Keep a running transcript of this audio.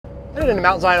headed into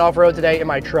Mount Zion Offroad today in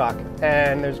my truck,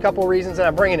 and there's a couple of reasons that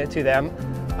I'm bringing it to them.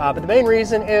 But the main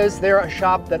reason is they're a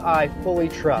shop that I fully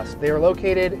trust. They are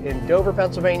located in Dover,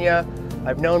 Pennsylvania.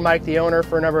 I've known Mike, the owner,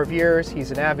 for a number of years. He's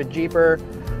an avid Jeeper.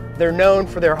 They're known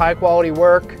for their high quality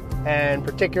work and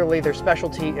particularly their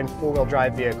specialty in four-wheel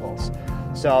drive vehicles.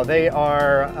 So they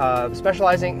are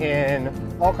specializing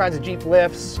in all kinds of Jeep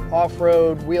lifts,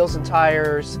 off-road, wheels and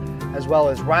tires, as well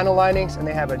as Rhino Linings, and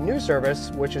they have a new service,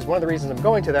 which is one of the reasons I'm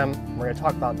going to them. We're going to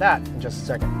talk about that in just a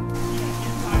second.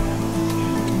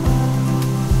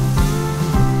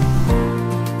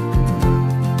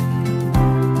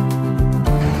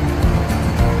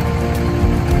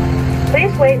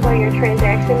 Please wait while your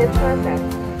transaction is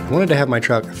processed. I wanted to have my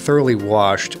truck thoroughly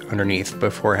washed underneath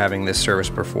before having this service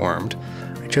performed.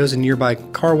 I chose a nearby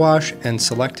car wash and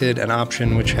selected an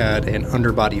option which had an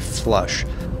underbody flush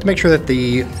to make sure that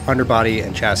the underbody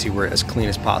and chassis were as clean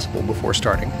as possible before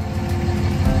starting.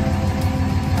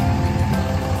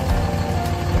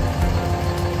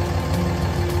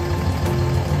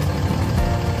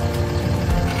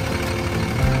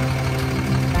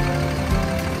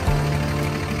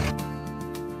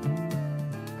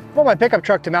 I brought my pickup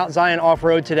truck to Mount Zion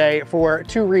Offroad today for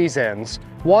two reasons.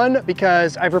 One,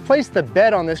 because I've replaced the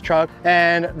bed on this truck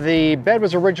and the bed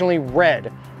was originally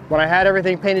red. When I had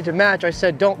everything painted to match, I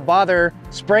said don't bother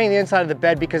spraying the inside of the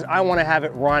bed because I want to have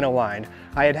it Rhino lined.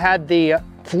 I had had the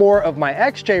floor of my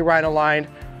XJ Rhino lined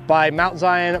by Mount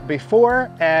Zion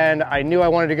before, and I knew I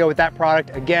wanted to go with that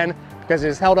product again because it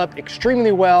has held up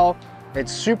extremely well.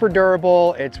 It's super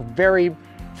durable, it's very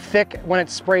thick when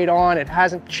it's sprayed on. It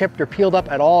hasn't chipped or peeled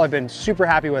up at all. I've been super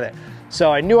happy with it.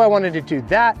 So I knew I wanted to do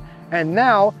that. And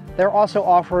now they're also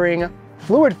offering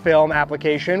fluid film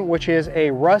application, which is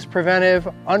a rust preventive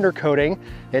undercoating.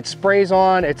 It sprays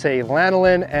on, it's a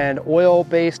lanolin and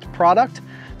oil-based product.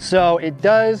 So it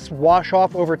does wash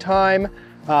off over time,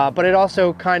 but it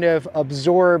also kind of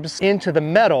absorbs into the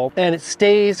metal and it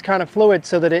stays kind of fluid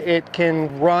so that it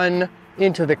can run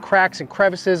into the cracks and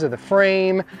crevices of the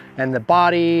frame and the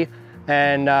body,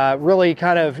 and really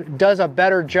kind of does a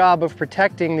better job of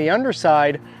protecting the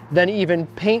underside than even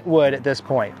paint would at this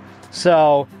point.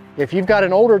 So if you've got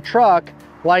an older truck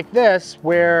like this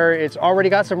where it's already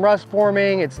got some rust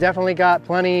forming, it's definitely got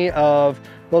plenty of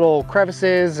little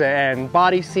crevices and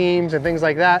body seams and things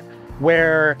like that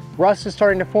where rust is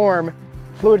starting to form,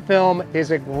 fluid film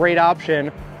is a great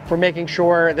option for making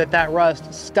sure that that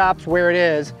rust stops where it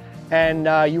is. And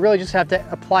you really just have to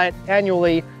apply it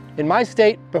annually. In my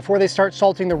state, before they start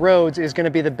salting the roads is gonna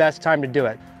be the best time to do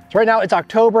it. So right now it's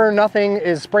October, nothing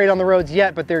is sprayed on the roads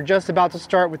yet, but they're just about to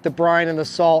start with the brine and the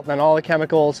salt and all the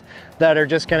chemicals that are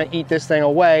just gonna eat this thing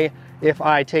away if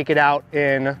I take it out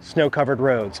in snow-covered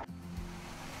roads.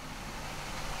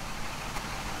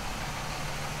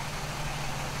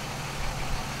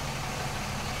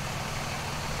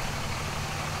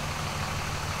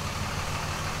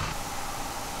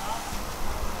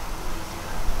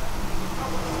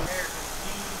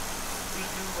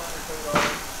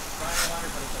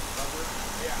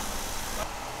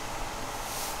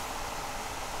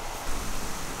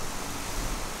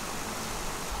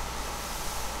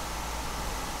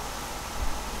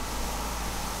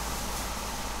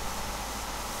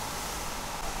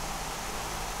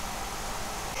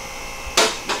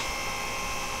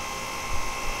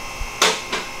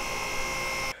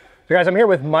 So guys, I'm here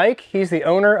with Mike. He's the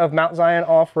owner of Mount Zion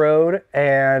Offroad,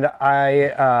 and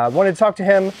I wanted to talk to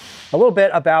him a little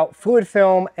bit about fluid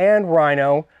film and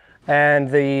Rhino and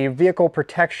the vehicle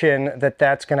protection that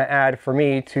that's going to add for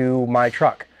me to my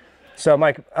truck. So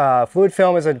Mike, fluid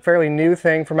film is a fairly new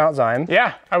thing for Mount Zion.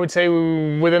 Yeah, I would say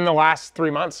within the last 3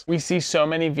 months. We see so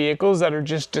many vehicles that are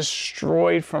just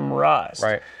destroyed from rust.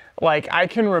 Right. Like I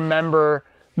can remember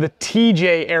the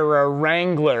TJ era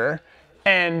Wrangler,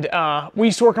 and we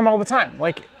used to work them all the time,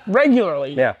 like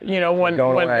regularly. Yeah. You know,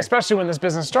 especially when this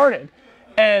business started.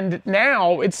 And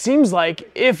now it seems like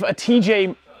if a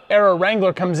TJ era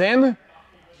Wrangler comes in,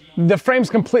 the frame's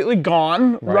completely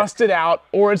gone, right, rusted out,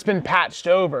 or it's been patched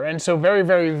over. And so very,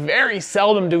 very, very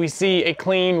seldom do we see a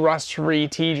clean, rust-free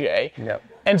TJ. Yep.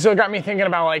 And so it got me thinking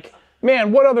about like,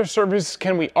 man, what other services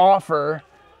can we offer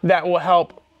that will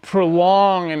help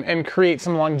prolong and create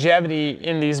some longevity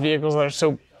in these vehicles that are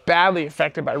so badly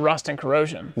affected by rust and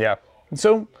corrosion? Yeah. And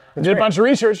so I did a bunch of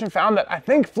research and found that I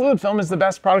think fluid film is the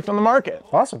best product on the market.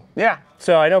 Awesome. Yeah.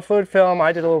 So I know fluid film,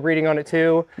 I did a little reading on it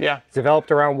too. Yeah. It's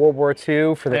developed around World War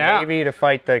II for the Navy to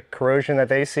fight the corrosion that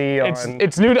they see on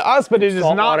It's new to us, but it is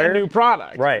not water. a new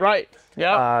product. Right. Right.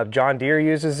 Yeah. John Deere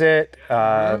uses it.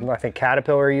 I think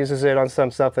Caterpillar uses it on some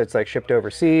stuff that's like shipped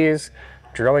overseas.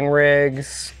 drilling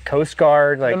rigs, Coast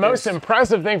Guard. Like the most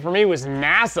impressive thing for me was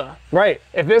NASA. Right.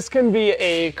 If this can be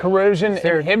a corrosion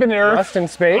inhibitor. Rust in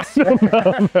space? I don't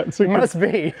know. It must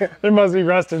be. There must be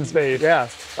rust in space. Yeah.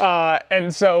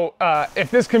 And so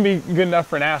if this can be good enough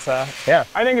for NASA, yeah,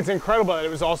 I think it's incredible that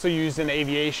it was also used in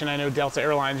aviation. I know Delta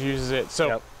Airlines uses it. So,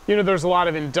 yep. you know, there's a lot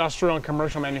of industrial and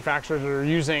commercial manufacturers that are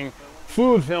using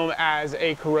fluid film as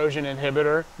a corrosion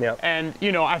inhibitor. Yep. And,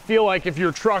 you know, I feel like if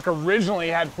your truck originally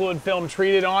had fluid film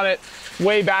treated on it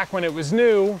way back when it was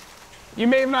new, you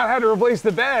may have not had to replace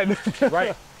the bed.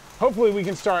 Right. Hopefully we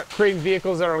can start creating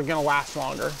vehicles that are going to last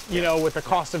longer. You know, with the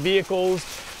cost of vehicles,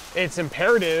 it's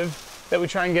imperative that we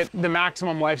try and get the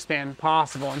maximum lifespan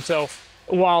possible. And so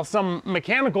while some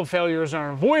mechanical failures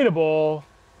are avoidable,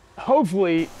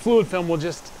 hopefully fluid film will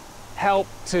just help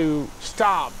to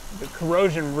stop the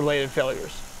corrosion related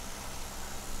failures.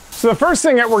 So the first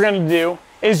thing that we're going to do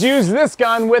is use this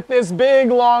gun with this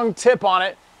big long tip on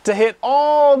it to hit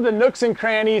all the nooks and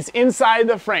crannies inside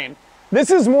the frame. This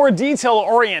is more detail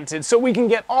oriented, so we can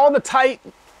get all the tight,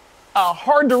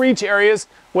 hard to reach areas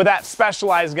with that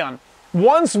specialized gun.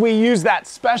 Once we use that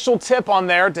special tip on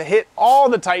there to hit all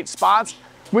the tight spots,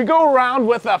 we go around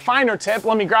with a finer tip.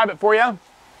 Let me grab it for you.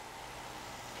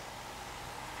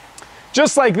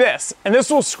 Just like this, and this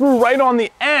will screw right on the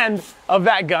end of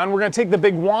that gun. We're gonna take the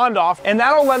big wand off, and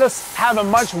that'll let us have a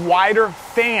much wider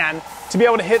fan to be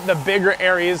able to hit the bigger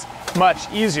areas much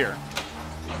easier.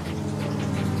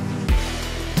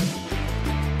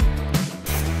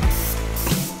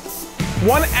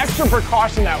 One extra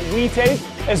precaution that we take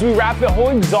is we wrap the whole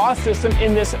exhaust system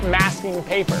in this masking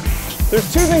paper.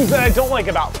 There's two things that I don't like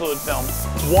about fluid film.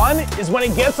 One is when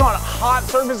it gets on hot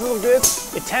surfaces like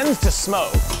this, it tends to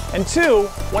smoke. And two,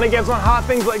 when it gets on hot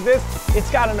things like this,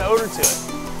 it's got an odor to it.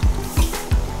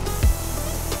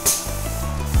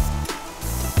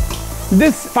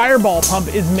 This fireball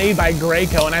pump is made by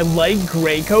Graco, and I like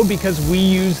Graco because we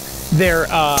use their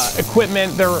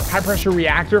equipment, their high pressure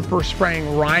reactor for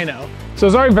spraying Rhino. So I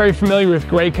was already very familiar with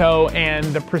Graco and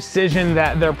the precision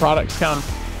that their products come.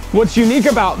 What's unique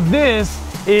about this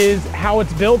is how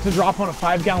it's built to drop on a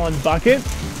 5-gallon bucket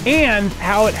and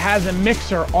how it has a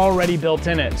mixer already built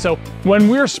in it. So when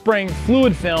we're spraying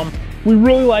fluid film, we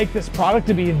really like this product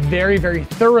to be very, very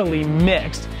thoroughly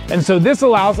mixed. And so this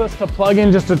allows us to plug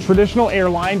in just a traditional air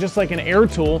line, just like an air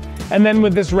tool. And then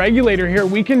with this regulator here,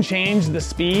 we can change the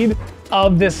speed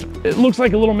of this. It looks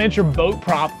like a little miniature boat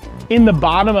prop in the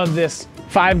bottom of this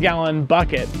 5-gallon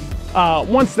bucket.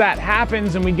 Once that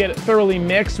happens and we get it thoroughly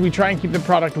mixed, we try and keep the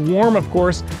product warm, of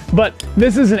course, but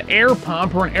this is an air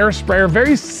pump or an air sprayer,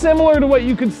 very similar to what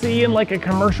you could see in like a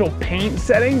commercial paint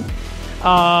setting.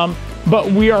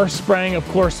 But we are spraying, of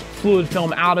course, fluid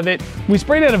film out of it. We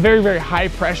sprayed at a very, very high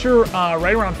pressure,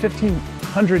 right around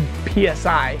 1500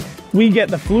 PSI. We get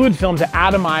the fluid film to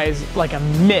atomize like a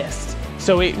mist.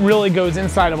 So it really goes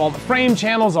inside of all the frame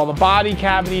channels, all the body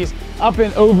cavities, up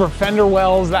and over fender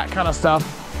wells, that kind of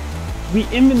stuff. We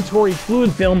inventory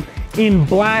fluid film in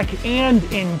black and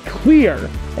in clear.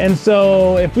 And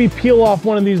so if we peel off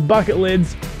one of these bucket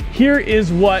lids, here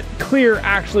is what clear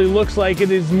actually looks like. It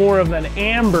is more of an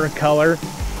amber color.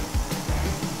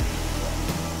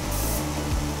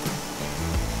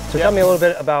 So tell me a little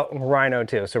bit about Rhino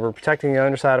too. So we're protecting the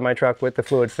underside of my truck with the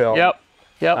fluid film. Yep.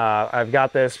 I've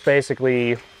got this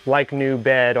basically like new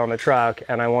bed on the truck,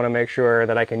 and I want to make sure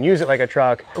that I can use it like a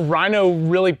truck. Rhino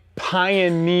really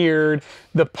pioneered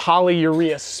the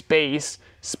polyurea space,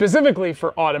 specifically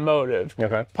for automotive.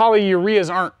 Okay.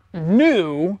 Polyureas aren't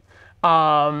new.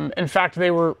 In fact, they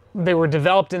were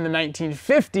developed in the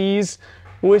 1950s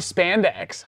with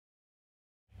spandex.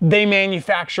 They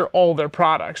manufacture all their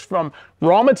products from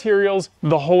raw materials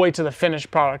the whole way to the finished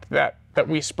product that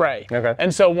we spray. Okay.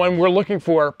 And so when we're looking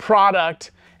for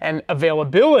product and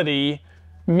availability,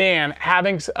 man,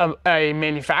 having a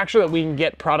manufacturer that we can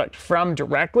get product from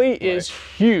directly is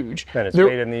huge. And it's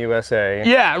made in the USA.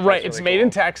 Yeah, right. It's made in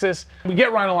Texas. We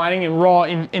get Rhino lining in raw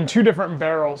in two different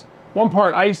barrels. One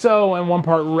part iso and one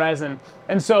part resin.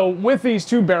 And so with these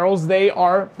two barrels, they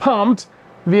are pumped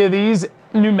via these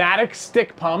pneumatic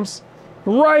stick pumps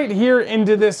right here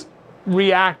into this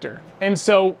reactor. And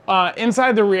so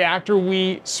inside the reactor,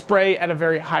 we spray at a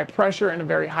very high pressure and a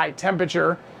very high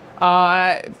temperature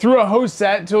through a hose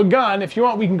set to a gun. If you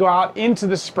want, we can go out into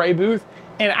the spray booth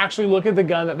and actually look at the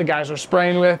gun that the guys are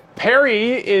spraying with.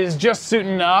 Perry is just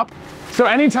suiting up. So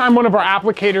anytime one of our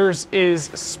applicators is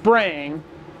spraying,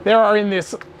 they are in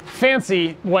this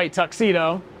fancy white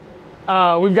tuxedo.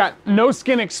 We've got no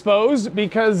skin exposed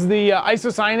because the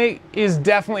isocyanate is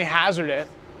definitely hazardous.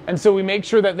 And so we make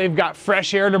sure that they've got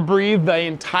fresh air to breathe the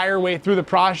entire way through the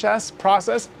process.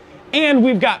 And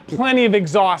we've got plenty of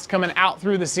exhaust coming out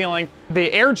through the ceiling.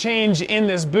 The air change in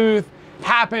this booth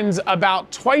happens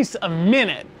about twice a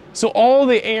minute. So all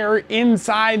the air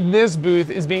inside this booth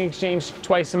is being exchanged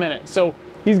twice a minute. So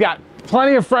he's got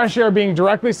plenty of fresh air being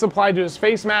directly supplied to his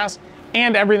face mask,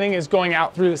 and everything is going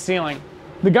out through the ceiling.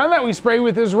 The gun that we spray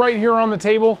with is right here on the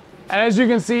table. And as you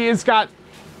can see, it's got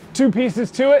two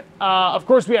pieces to it. Of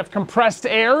course, we have compressed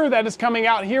air that is coming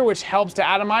out here, which helps to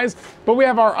atomize, but we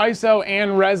have our ISO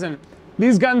and resin.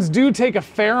 These guns do take a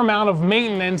fair amount of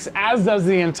maintenance, as does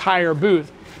the entire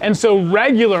booth. And so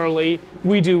regularly,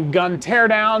 we do gun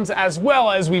teardowns, as well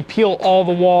as we peel all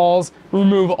the walls,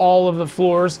 remove all of the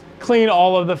floors, clean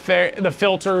all of the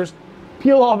filters,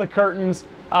 peel all the curtains.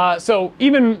 So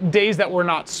even days that we're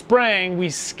not spraying, we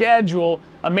schedule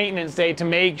a maintenance day to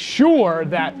make sure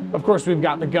that, of course, we've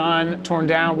got the gun torn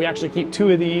down. We actually keep 2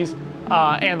 of these,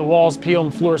 and the walls peeled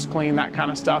and floors clean, that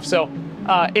kind of stuff. So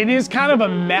it is kind of a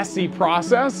messy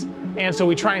process, and so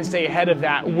we try and stay ahead of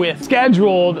that with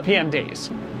scheduled PM days.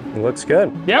 It looks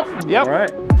good. Yep. All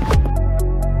right.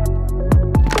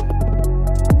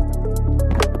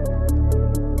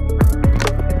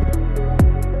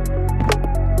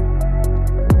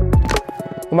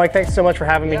 Well, Mike, thanks so much for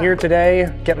having me here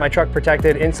today. Get my truck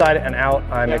protected inside and out.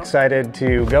 I'm excited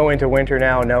to go into winter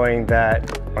now, knowing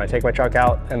that when I take my truck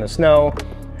out in the snow,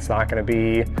 it's not going to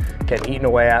be getting eaten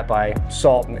away at by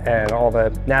salt and all the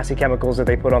nasty chemicals that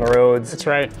they put on the roads. That's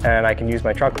right. And I can use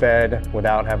my truck bed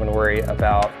without having to worry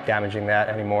about damaging that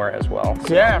anymore as well.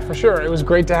 So, yeah, for sure. It was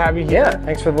great to have you here. Yeah,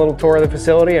 thanks for the little tour of the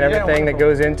facility and everything that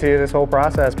goes into this whole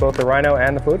process, both the Rhino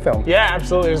and the fluid film. Yeah,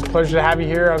 absolutely. It was a pleasure to have you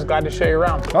here. I was glad to show you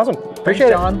around. Awesome. Appreciate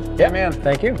it. John. Yeah, man.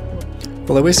 Thank you.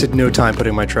 Well, I wasted no time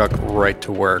putting my truck right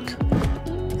to work.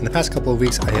 In the past couple of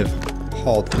weeks, I have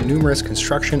hauled numerous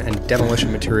construction and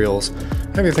demolition materials,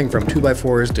 everything from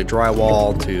 2x4s to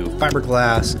drywall to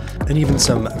fiberglass, and even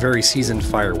some very seasoned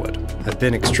firewood. I've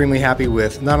been extremely happy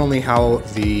with not only how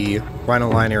the Rhino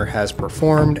liner has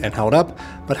performed and held up,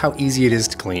 but how easy it is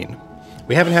to clean.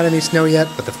 We haven't had any snow yet,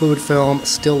 but the fluid film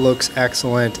still looks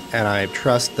excellent, and I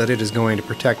trust that it is going to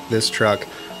protect this truck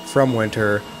from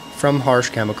winter, from harsh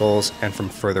chemicals, and from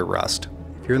further rust.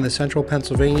 If you're in the central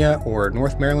Pennsylvania or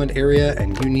North Maryland area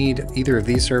and you need either of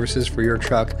these services for your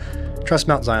truck, trust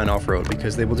Mount Zion Offroad,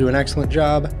 because they will do an excellent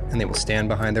job and they will stand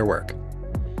behind their work.